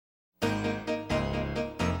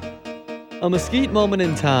A Mesquite moment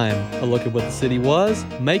in time, a look at what the city was,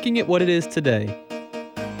 making it what it is today.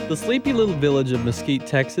 The sleepy little village of Mesquite,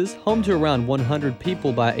 Texas, home to around 100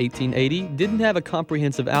 people by 1880, didn't have a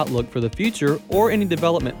comprehensive outlook for the future or any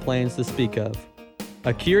development plans to speak of.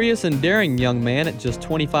 A curious and daring young man at just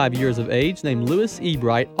 25 years of age named Louis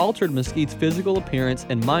Ebrite altered Mesquite's physical appearance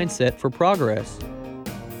and mindset for progress.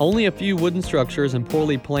 Only a few wooden structures and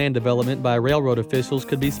poorly planned development by railroad officials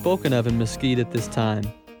could be spoken of in Mesquite at this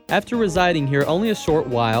time. After residing here only a short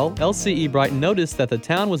while, L.C. Ebrite noticed that the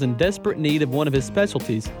town was in desperate need of one of his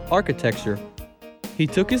specialties, architecture. He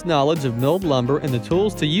took his knowledge of milled lumber and the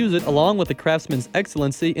tools to use it along with the craftsman's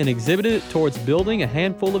excellency and exhibited it towards building a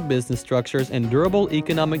handful of business structures and durable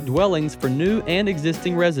economic dwellings for new and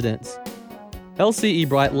existing residents. L.C.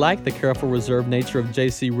 Ebrite lacked the careful, reserved nature of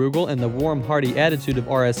J.C. Rugal and the warm, hearty attitude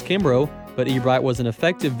of R.S. Kimbrough, but Ebrite was an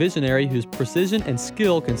effective visionary whose precision and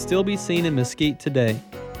skill can still be seen in Mesquite today.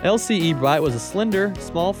 L.C. Ebrite was a slender,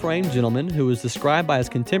 small-framed gentleman who was described by his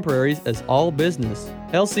contemporaries as all business.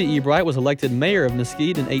 L.C. Ebrite was elected mayor of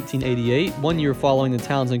Mesquite in 1888, 1 year following the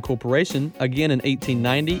town's incorporation, again in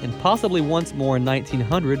 1890, and possibly once more in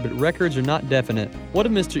 1900, but records are not definite. One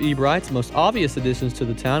of Mr. Ebrite's most obvious additions to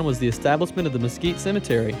the town was the establishment of the Mesquite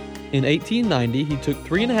Cemetery. In 1890, he took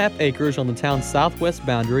 3.5 acres on the town's southwest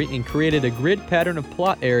boundary and created a grid pattern of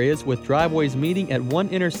plot areas with driveways meeting at one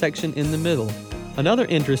intersection in the middle. Another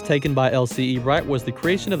interest taken by L.C. Ebrite was the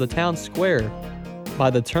creation of the town square. By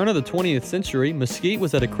the turn of the 20th century, Mesquite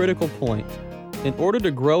was at a critical point. In order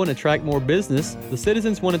to grow and attract more business, the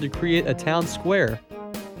citizens wanted to create a town square.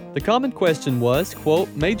 The common question was, quote,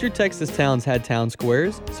 major Texas towns had town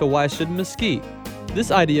squares, so why shouldn't Mesquite?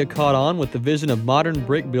 This idea caught on with the vision of modern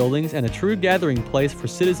brick buildings and a true gathering place for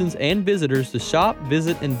citizens and visitors to shop,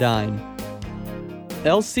 visit, and dine.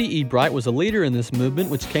 L.C. Ebrite was a leader in this movement,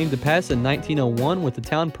 which came to pass in 1901 with the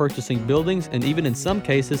town purchasing buildings and even in some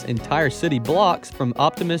cases entire city blocks from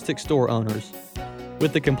optimistic store owners.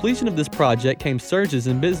 With the completion of this project came surges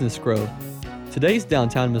in business growth. Today's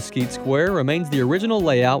downtown Mesquite Square remains the original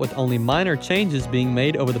layout with only minor changes being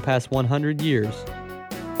made over the past 100 years.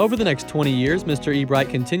 Over the next 20 years, Mr. Ebrite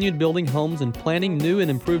continued building homes and planning new and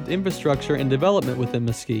improved infrastructure and development within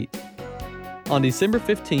Mesquite. On December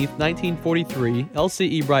 15, 1943,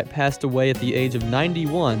 L.C. Ebrite passed away at the age of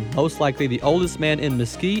 91, most likely the oldest man in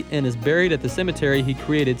Mesquite, and is buried at the cemetery he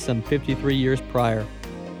created some 53 years prior.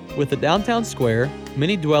 With the downtown square,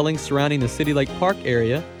 many dwellings surrounding the City Lake Park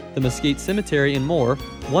area, the Mesquite Cemetery, and more,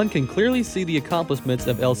 one can clearly see the accomplishments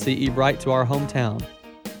of L.C. Ebrite to our hometown.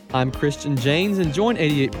 I'm Christian James, and join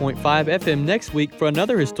 88.5 FM next week for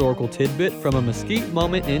another historical tidbit from a Mesquite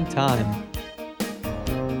moment in time.